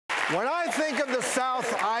When I think of the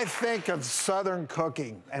South, I think of Southern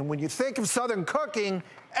cooking. And when you think of Southern cooking,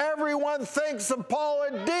 everyone thinks of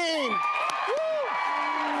Paula Deen.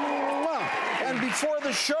 And before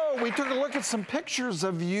the show, we took a look at some pictures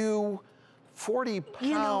of you, 40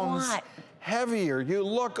 pounds heavier. You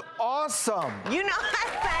look awesome. You know,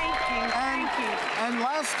 thank you. And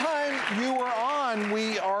last time you were on,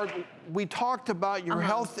 we talked about your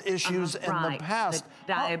health issues in the past.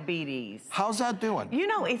 The diabetes. How's that doing? You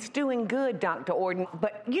know, it's doing good, Dr. Ordon.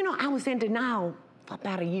 But, you know, I was in denial for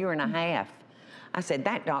about a year and a half. I said,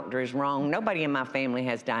 that doctor is wrong. Nobody in my family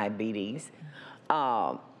has diabetes.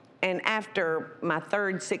 And after my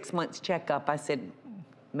third 6 months checkup, I said,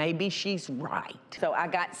 maybe she's right. So I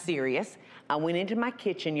got serious. I went into my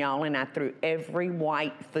kitchen, y'all, and I threw every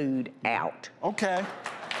white food out. Okay.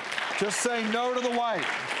 Just say no to the white.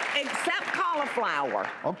 Except cauliflower.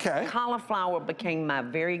 Okay. Cauliflower became my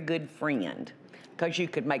very good friend because you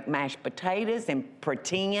could make mashed potatoes and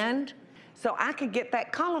pretend. So I could get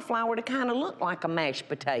that cauliflower to kind of look like a mashed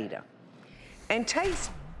potato and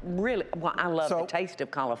taste really, well, I love the taste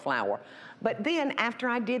of cauliflower. But then after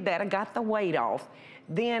I did that, I got the weight off.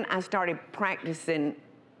 Then I started practicing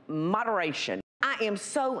moderation. I am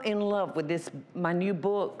so in love with this, my new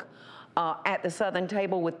book, At the Southern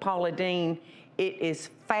Table with Paula Deen. It is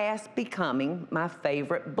fast becoming my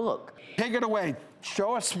favorite book. Take it away.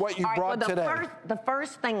 Show us what you brought today. The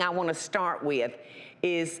first thing I want to start with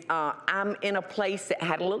is I'm in a place that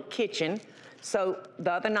had a little kitchen. So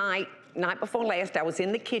the other night before last, I was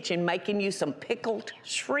in the kitchen making you some pickled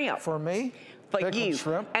shrimp. For me? For pickled you.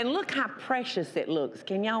 Shrimp? And look how precious it looks.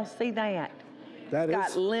 Can y'all see that? That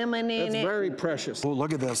it's got lemon in it. It's very precious. Oh,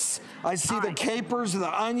 look at this. I see the capers,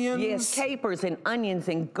 the onions. Yes, capers and onions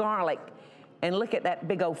and garlic. And look at that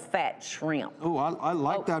big old fat shrimp. Oh, I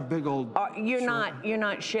like that big old You're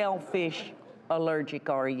not shellfish allergic,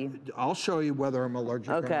 are you? I'll show you whether I'm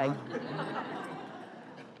allergic or not.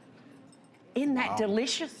 Isn't that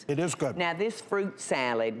delicious? It is good. Now, this fruit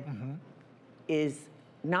salad is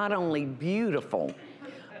not only beautiful,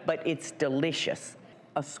 but it's delicious.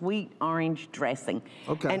 A sweet orange dressing.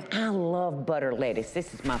 Okay. And I love butter lettuce.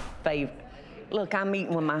 This is my favorite. Look, I'm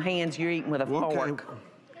eating with my hands, you're eating with a fork.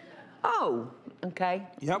 Oh, okay.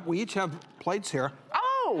 Yep, we each have plates here.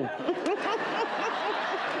 Oh!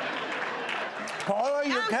 Paula,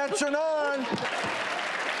 you're catching on.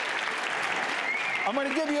 I'm going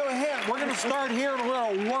to give you a hint. We're going to start here and we're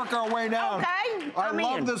going to work our way down. Okay. I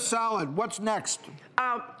love this salad. What's next?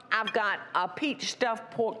 I've got a peach stuffed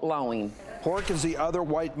pork loin. Pork is the other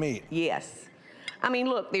white meat. Yes. I mean,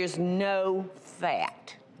 look, there's no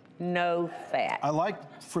fat. No fat. I like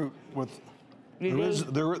fruit with...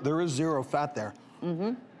 There is zero fat there.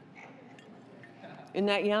 Mm-hmm. Isn't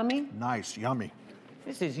that yummy? Nice, yummy.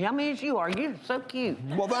 This is yummy as you are. You're so cute.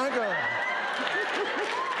 Well, thank you.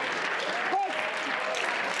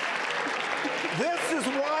 This is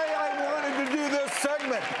why I wanted to do this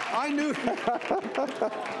segment. I knew.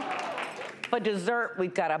 For dessert,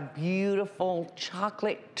 we've got a beautiful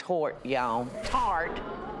chocolate tort, y'all. Tart,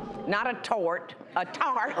 not a tort, a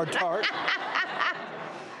tart. A tart.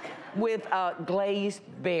 With glazed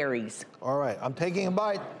berries. All right, I'm taking a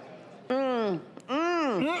bite. I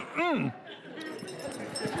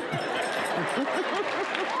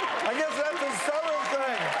guess that's a Southern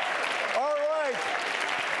thing. All right.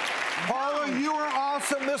 Paula, you are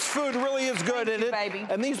awesome. This food really is good. Thank you, baby.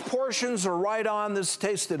 And these portions are right on. This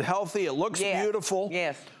tasted healthy. It looks beautiful.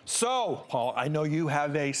 Yes. So, Paula, I know you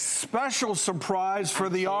have a special surprise for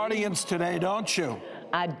the audience today, don't you?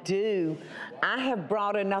 I do. I have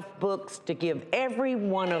brought enough books to give every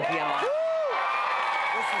one of y'all.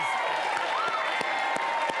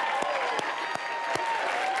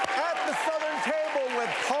 At the Southern Table with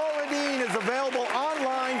Paula Deen is available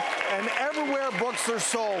online and everywhere books are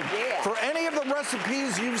sold. Yeah. For any of the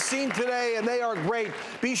recipes you've seen today, and they are great,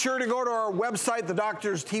 be sure to go to our website,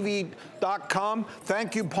 thedoctorstv.com.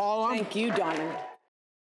 Thank you, Paula. Thank you, darling.